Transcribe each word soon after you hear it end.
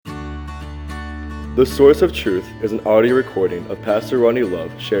The Source of Truth is an audio recording of Pastor Ronnie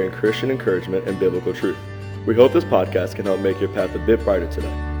Love sharing Christian encouragement and biblical truth. We hope this podcast can help make your path a bit brighter today.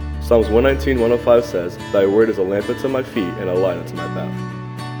 Psalms 119:105 says, "Thy word is a lamp unto my feet and a light unto my path."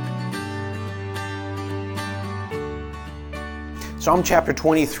 Psalm chapter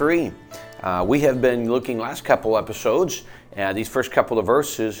 23. We have been looking last couple episodes at these first couple of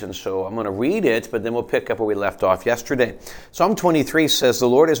verses, and so I'm going to read it, but then we'll pick up where we left off yesterday. Psalm 23 says, "The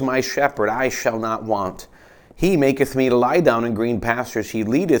Lord is my shepherd, I shall not want. He maketh me to lie down in green pastures. He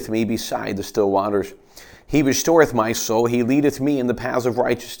leadeth me beside the still waters. He restoreth my soul. He leadeth me in the paths of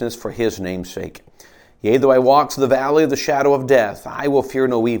righteousness for his name's sake. Yea, though I walk through the valley of the shadow of death, I will fear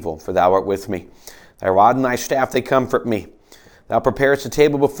no evil, for thou art with me. Thy rod and thy staff, they comfort me. Thou preparest a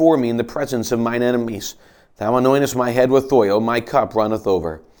table before me in the presence of mine enemies. Thou anointest my head with oil, my cup runneth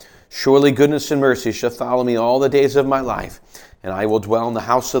over. Surely goodness and mercy shall follow me all the days of my life, and I will dwell in the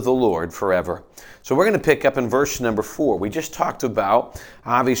house of the Lord forever." So we're going to pick up in verse number 4. We just talked about,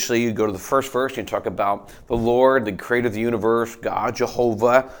 obviously, you go to the first verse and you talk about the Lord, the creator of the universe, God,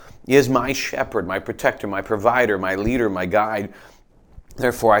 Jehovah, is my shepherd, my protector, my provider, my leader, my guide.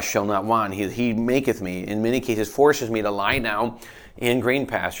 Therefore I shall not want. He maketh me, in many cases, forces me to lie down in green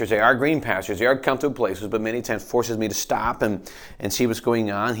pastures. They are green pastures. They are comfortable places, but many times forces me to stop and see what's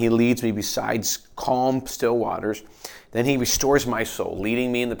going on. He leads me beside calm, still waters. Then he restores my soul,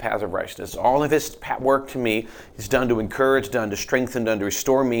 leading me in the path of righteousness. All of his work to me is done to encourage, done to strengthen, done to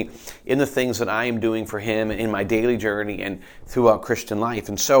restore me in the things that I am doing for him in my daily journey and throughout Christian life.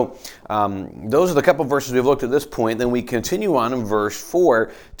 And so those are the couple of verses we've looked at this point. Then we continue on in verse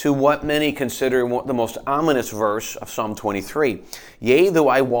 4 to what many consider the most ominous verse of Psalm 23. "Yea, though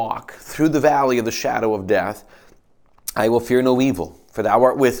I walk through the valley of the shadow of death, I will fear no evil. For thou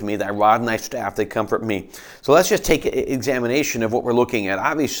art with me, thy rod and thy staff, they comfort me." So let's just take an examination of what we're looking at.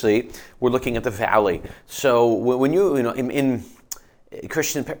 Obviously, we're looking at the valley. So when in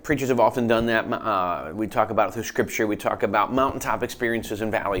Christian preachers have often done that. We talk about it through Scripture. We talk about mountaintop experiences and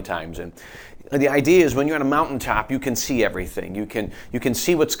valley times. And the idea is when you're on a mountaintop, you can see everything. You can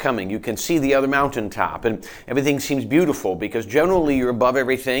see what's coming. You can see the other mountaintop, and everything seems beautiful because generally you're above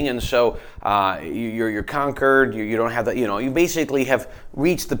everything, and so you're conquered. You don't have that. You basically have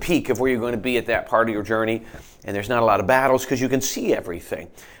reached the peak of where you're going to be at that part of your journey, and there's not a lot of battles because you can see everything.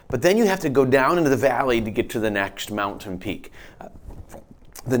 But then you have to go down into the valley to get to the next mountain peak.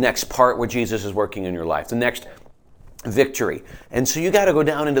 The next part where Jesus is working in your life, the next victory. And so you got to go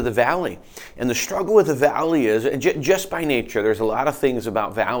down into the valley. And the struggle with the valley is, just by nature, there's a lot of things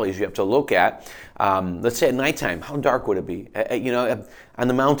about valleys you have to look at. Let's say at nighttime, how dark would it be? On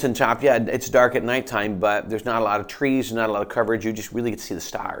the mountaintop, yeah, it's dark at nighttime, but there's not a lot of trees, not a lot of coverage. You just really get to see the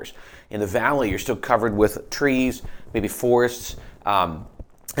stars. In the valley, you're still covered with trees, maybe forests.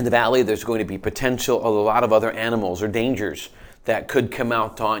 In the valley, there's going to be potential of a lot of other animals or dangers that could come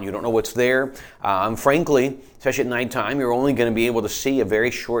out on. You don't know what's there. Frankly, especially at nighttime, you're only going to be able to see a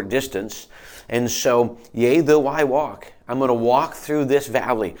very short distance. And so, yea, though I walk, I'm going to walk through this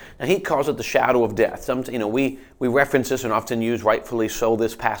valley. Now, he calls it the shadow of death. We reference this and often use, rightfully so,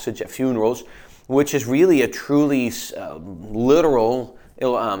 this passage at funerals, which is really a truly literal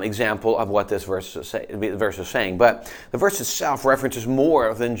example of what this verse is saying. But the verse itself references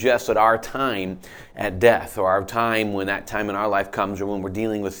more than just at our time at death, or our time when that time in our life comes, or when we're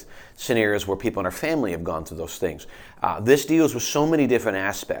dealing with scenarios where people in our family have gone through those things. This deals with so many different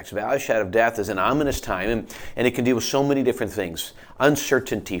aspects. Valley of Shadow of Death is an ominous time, and it can deal with so many different things.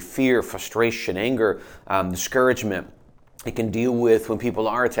 Uncertainty, fear, frustration, anger, discouragement. It can deal with when people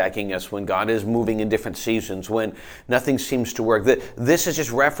are attacking us, when God is moving in different seasons, when nothing seems to work. This is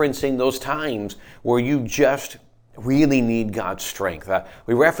just referencing those times where you just really need God's strength.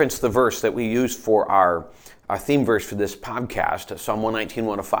 We referenced the verse that we used for our theme verse for this podcast. Psalm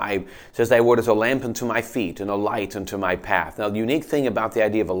 119:105 says, "Thy word is a lamp unto my feet and a light unto my path." Now, the unique thing about the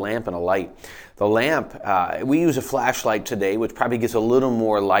idea of a lamp and a light, the lamp, we use a flashlight today, which probably gives a little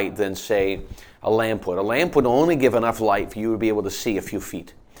more light than, say, a lamp would. A lamp would only give enough light for you to be able to see a few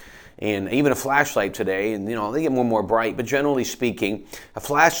feet. And even a flashlight today, and they get more and more bright, but generally speaking, a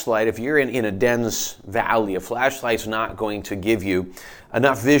flashlight, if you're in a dense valley, a flashlight's not going to give you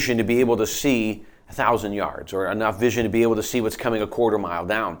enough vision to be able to see 1,000 yards, or enough vision to be able to see what's coming a quarter mile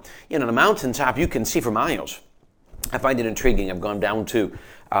down. On a mountaintop, you can see for miles. I find it intriguing. I've gone down to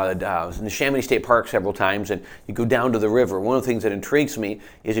the Chamonix State Park several times, and you go down to the river. One of the things that intrigues me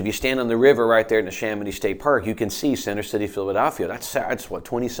is if you stand on the river right there in the Chamonix State Park, you can see Center City, Philadelphia. That's what,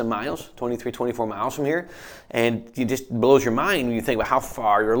 20-some miles, 23, 24 miles from here? And it just blows your mind when you think about how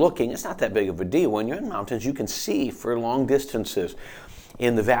far you're looking. It's not that big of a deal. When you're in the mountains, you can see for long distances.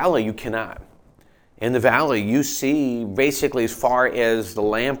 In the valley, you cannot. In the valley, you see basically as far as the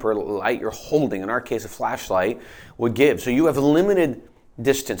lamp or light you're holding, in our case a flashlight, would give. So you have limited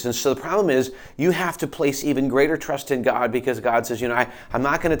distance. And so the problem is you have to place even greater trust in God, because God says, I'm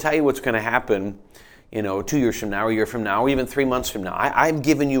not going to tell you what's going to happen 2 years from now, or a year from now, or even 3 months from now. I've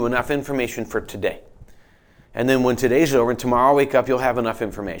given you enough information for today. And then when today's over and tomorrow I'll wake up, you'll have enough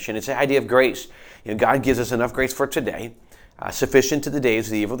information. It's the idea of grace. God gives us enough grace for today. Sufficient to the days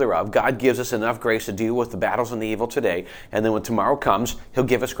of the evil thereof. God gives us enough grace to deal with the battles and the evil today. And then when tomorrow comes, He'll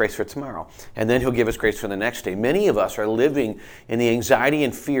give us grace for tomorrow. And then He'll give us grace for the next day. Many of us are living in the anxiety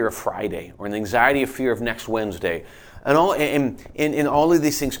and fear of Friday, or in the anxiety and fear of next Wednesday. And all of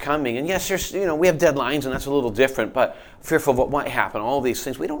these things coming. And yes, there's, we have deadlines, and that's a little different, but fearful of what might happen, all these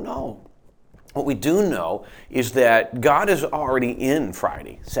things, we don't know. What we do know is that God is already in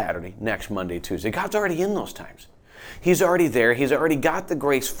Friday, Saturday, next Monday, Tuesday. God's already in those times. He's already there. He's already got the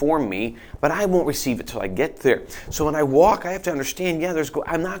grace for me, but I won't receive it till I get there. So when I walk, I have to understand,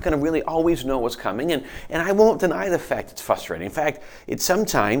 I'm not going to really always know what's coming, and I won't deny the fact it's frustrating. In fact, it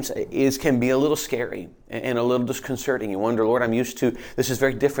sometimes can be a little scary and a little disconcerting. You wonder, Lord, this is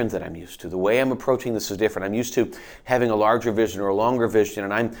very different than I'm used to. The way I'm approaching this is different. I'm used to having a larger vision or a longer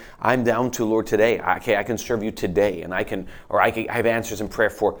vision, and I'm down to, Lord, today. Okay, I can serve you today, and I have answers in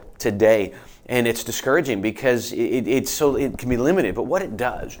prayer for today. And it's discouraging because it can be limited. But what it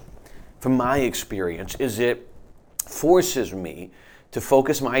does, from my experience, is it forces me to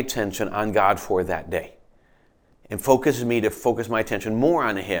focus my attention on God for that day. And focuses me to focus my attention more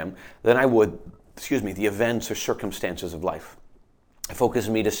on Him than I would, the events or circumstances of life. It focuses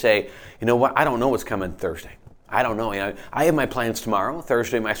me to say, you know what, I don't know what's coming Thursday. I don't know. I have my plans tomorrow.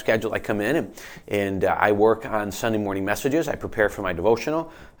 Thursday, my schedule, I come in and I work on Sunday morning messages. I prepare for my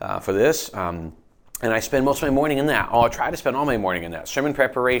devotional for this. And I spend most of my morning in that. I'll try to spend all my morning in that. Sermon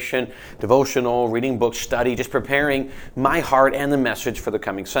preparation, devotional, reading books, study, just preparing my heart and the message for the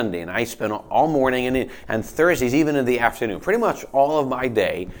coming Sunday. And I spend all morning and Thursdays, even in the afternoon. Pretty much all of my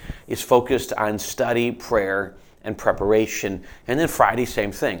day is focused on study, prayer, and preparation. And then Friday,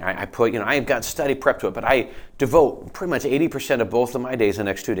 same thing. I've got study prep to it, but I devote pretty much 80% of both of my days, the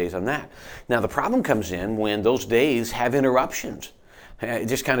next 2 days, on that. Now, the problem comes in when those days have interruptions. It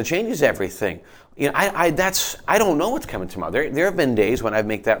just kind of changes everything. I don't know what's coming tomorrow. There have been days when I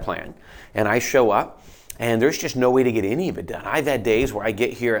make that plan, and I show up, and there's just no way to get any of it done. I've had days where I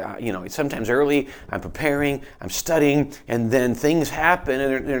get here, sometimes early, I'm preparing, I'm studying, and then things happen,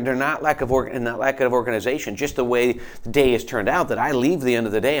 and they're not lack of organization, just the way the day has turned out, that I leave the end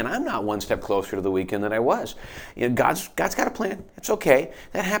of the day, and I'm not one step closer to the weekend than I was. God's got a plan. It's okay.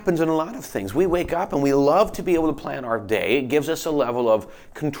 That happens in a lot of things. We wake up, and we love to be able to plan our day. It gives us a level of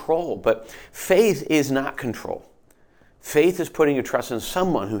control, but faith is not control. Faith is putting your trust in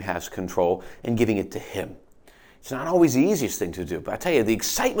someone who has control and giving it to Him. It's not always the easiest thing to do, but I tell you, the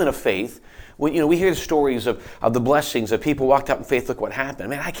excitement of faith, when we hear the stories of the blessings of people walked out in faith, look what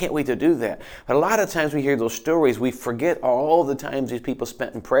happened. Man, I can't wait to do that. But a lot of times we hear those stories, we forget all the times these people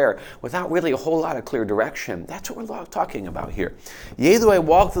spent in prayer without really a whole lot of clear direction. That's what we're talking about here. Yea, though I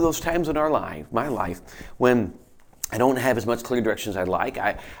walk through those times in my life, when I don't have as much clear direction as I'd like.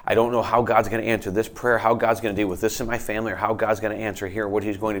 I don't know how God's going to answer this prayer, how God's going to deal with this in my family, or how God's going to answer here, what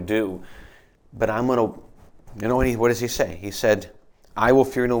He's going to do. But I'm going to, what does He say? He said, I will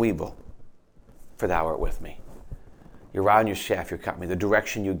fear no evil, for Thou art with me. Your rod and your staff, you comfort me. The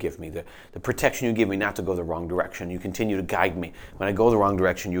direction you give me, the protection you give me not to go the wrong direction. You continue to guide me. When I go the wrong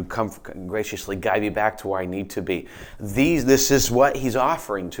direction, you come graciously guide me back to where I need to be. This is what He's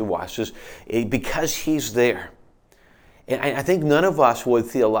offering to us, because He's there. And I think none of us would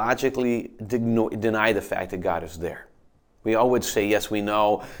theologically deny the fact that God is there. We all would say, yes, we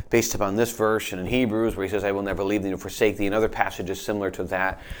know, based upon this verse and in Hebrews, where He says, I will never leave thee nor forsake thee, and other passages similar to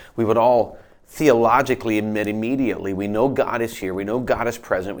that, we would all theologically admit immediately, we know God is here, we know God is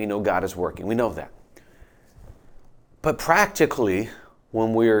present, we know God is working. We know that. But practically,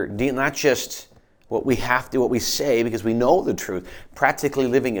 when we're not just what we say because we know the truth, practically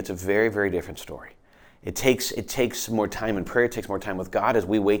living, it's a very, very different story. It takes more time in prayer. It takes more time with God as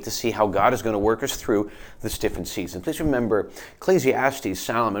we wait to see how God is going to work us through this different season. Please remember, Ecclesiastes,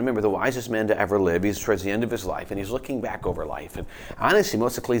 Solomon, remember the wisest man to ever live. He's towards the end of his life, and he's looking back over life. And honestly,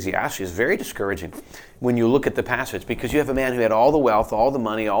 most of Ecclesiastes is very discouraging when you look at the passage, because you have a man who had all the wealth, all the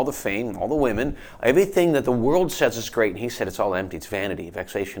money, all the fame, all the women, everything that the world says is great, and he said it's all empty. It's vanity,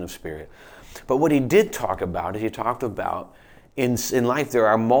 vexation of spirit. But what he did talk about is he talked about in life there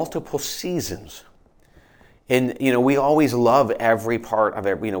are multiple seasons. And, we always love every part of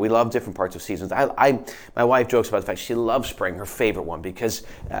it. We love different parts of seasons. My wife jokes about the fact she loves spring, her favorite one, because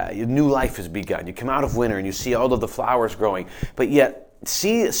new life has begun. You come out of winter and you see all of the flowers growing, but yet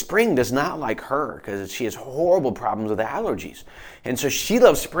spring does not like her because she has horrible problems with allergies. And so she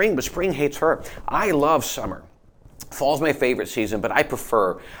loves spring, but spring hates her. I love summer. Fall's my favorite season, but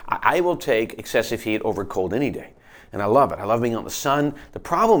I will take excessive heat over cold any day. And I love it. I love being out in the sun. The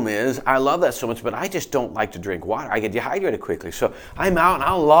problem is, I love that so much, but I just don't like to drink water. I get dehydrated quickly. So I'm out and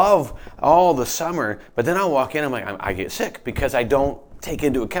I'll love all the summer, but then I'll walk in, I'm like, I get sick because I don't take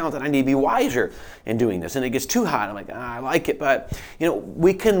into account that I need to be wiser in doing this. And it gets too hot. I'm like, I like it. But,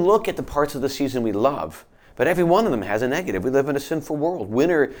 we can look at the parts of the season we love, but every one of them has a negative. We live in a sinful world.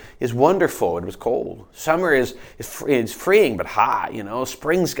 Winter is wonderful. It was cold. Summer is freeing but hot.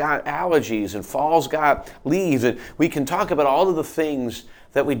 Spring's got allergies and fall's got leaves. And we can talk about all of the things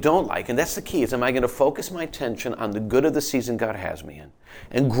that we don't like. And that's the key is, am I going to focus my attention on the good of the season God has me in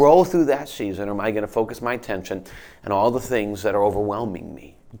and grow through that season? Or am I going to focus my attention on all the things that are overwhelming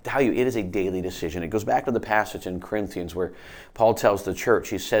me? I tell you, it is a daily decision. It goes back to the passage in Corinthians where Paul tells the church,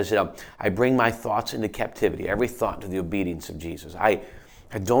 he says, I bring my thoughts into captivity, every thought to the obedience of Jesus. I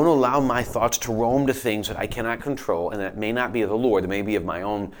don't allow my thoughts to roam to things that I cannot control and that may not be of the Lord. They may be of my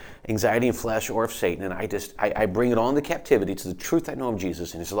own anxiety and flesh or of Satan. And I bring it all into captivity to the truth I know of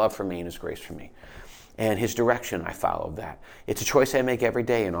Jesus and his love for me and his grace for me. And his direction, I follow that. It's a choice I make every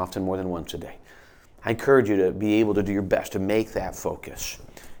day and often more than once a day. I encourage you to be able to do your best to make that focus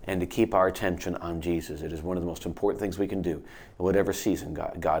and to keep our attention on Jesus. It is one of the most important things we can do in whatever season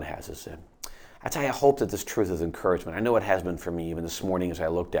God has us in. I tell you, I hope that this truth is encouragement. I know it has been for me even this morning as I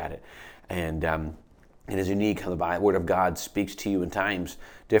looked at it. And it is unique how the Word of God speaks to you in times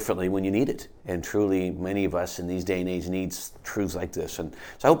differently when you need it. And truly, many of us in these day and age needs truths like this. And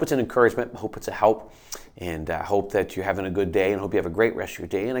so I hope it's an encouragement. I hope it's a help. And I hope that you're having a good day and I hope you have a great rest of your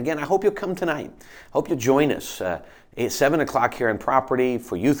day. And again, I hope you'll come tonight. I hope you'll join us at 7 o'clock here in Property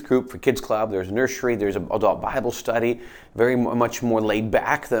for youth group, for kids club. There's nursery. There's an adult Bible study. Very much more laid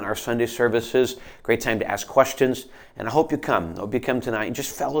back than our Sunday services. Great time to ask questions. And I hope you come. I hope you come tonight and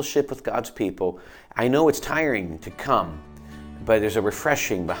just fellowship with God's people. I know it's tiring to come, but there's a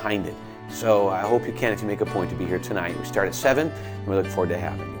refreshing behind it. So I hope you can if you make a point to be here tonight. We start at 7 and we look forward to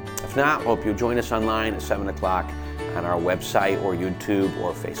having you. If not, I hope you'll join us online at 7 o'clock on our website or YouTube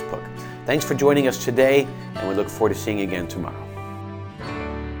or Facebook. Thanks for joining us today, and we look forward to seeing you again tomorrow.